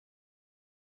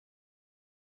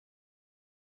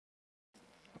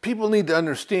people need to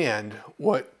understand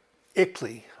what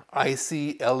ICLEI,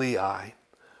 I-C-L-E-I,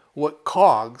 what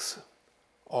COGs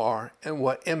are and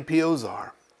what MPOs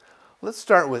are. Let's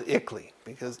start with ICLEI,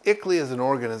 because ICLEI is an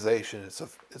organization. It's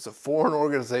a foreign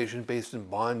organization based in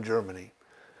Bonn, Germany,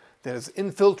 that has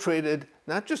infiltrated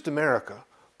not just America,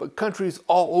 but countries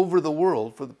all over the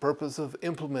world for the purpose of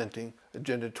implementing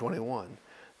Agenda 21.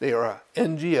 They are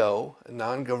an NGO, a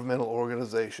non-governmental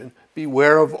organization.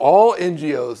 Beware of all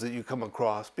NGOs that you come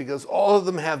across, because all of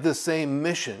them have this same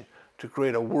mission to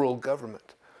create a world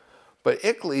government. But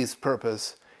ICLEI's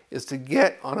purpose is to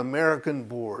get on American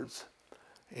boards.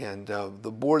 And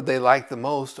the board they like the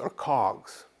most are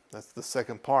COGs. That's the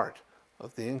second part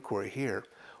of the inquiry here.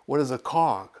 What is a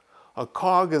COG? A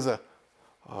COG is a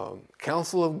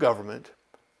council of government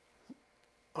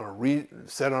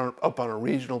set up on a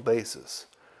regional basis.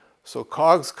 So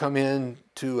COGs come in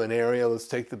to an area, let's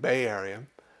take the Bay Area,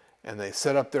 and they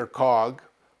set up their COG,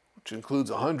 which includes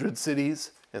 100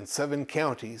 cities and 7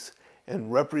 counties,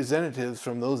 and representatives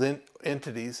from those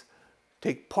entities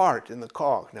take part in the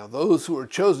COG. Now, those who are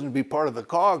chosen to be part of the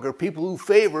COG are people who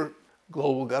favor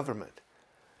global government.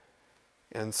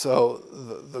 And so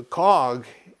the COG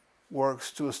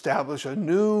works to establish a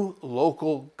new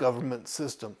local government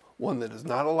system, one that is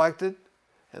not elected,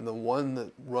 and the one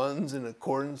that runs in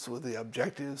accordance with the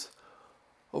objectives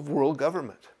of world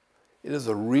government. It is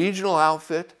a regional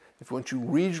outfit. Once you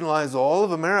regionalize all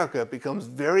of America, it becomes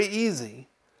very easy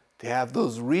to have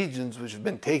those regions which have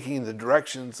been taking the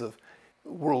directions of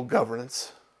world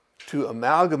governance to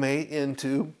amalgamate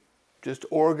into just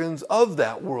organs of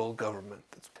that world government.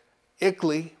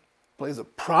 ICLEI plays a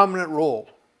prominent role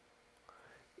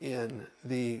in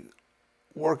the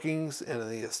workings and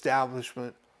the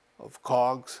establishment of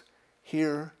COGs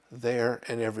here, there,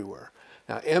 and everywhere.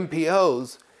 Now,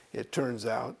 MPOs, it turns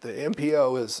out, the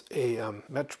MPO is a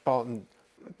metropolitan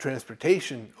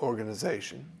transportation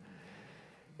organization,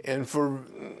 and for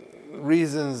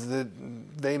reasons that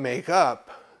they make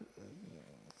up,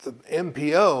 the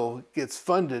MPO gets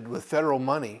funded with federal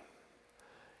money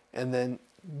and then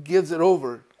gives it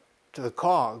over to the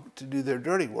COG to do their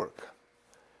dirty work.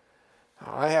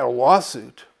 I had a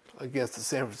lawsuit against the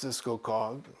San Francisco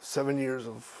COG, 7 years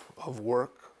of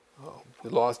work. We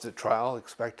lost at trial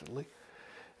expectedly,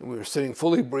 and we were sitting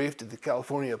fully briefed at the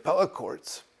California appellate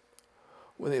courts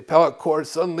when the appellate court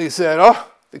suddenly said,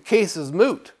 oh, the case is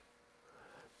moot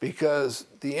because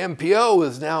the MPO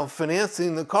is now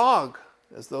financing the COG,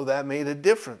 as though that made a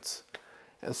difference.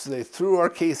 And so they threw our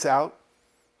case out,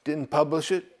 didn't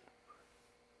publish it,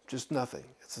 just nothing.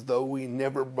 It's as though we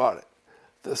never brought it.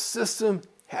 The system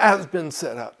has been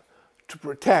set up to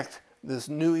protect this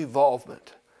new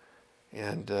evolvement.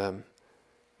 And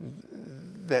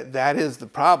that is the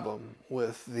problem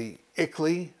with the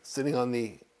ICLEI sitting on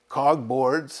the COG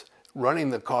boards, running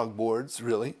the COG boards,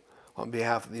 really, on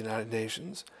behalf of the United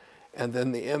Nations, and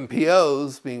then the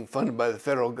MPOs being funded by the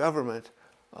federal government,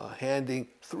 handing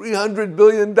 $300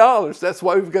 billion. That's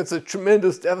why we've got such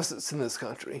tremendous deficits in this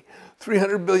country.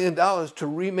 $300 billion to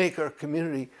remake our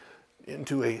community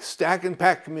into a stack and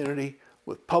pack community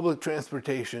with public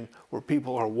transportation where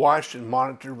people are watched and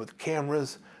monitored with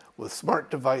cameras, with smart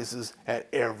devices at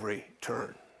every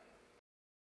turn.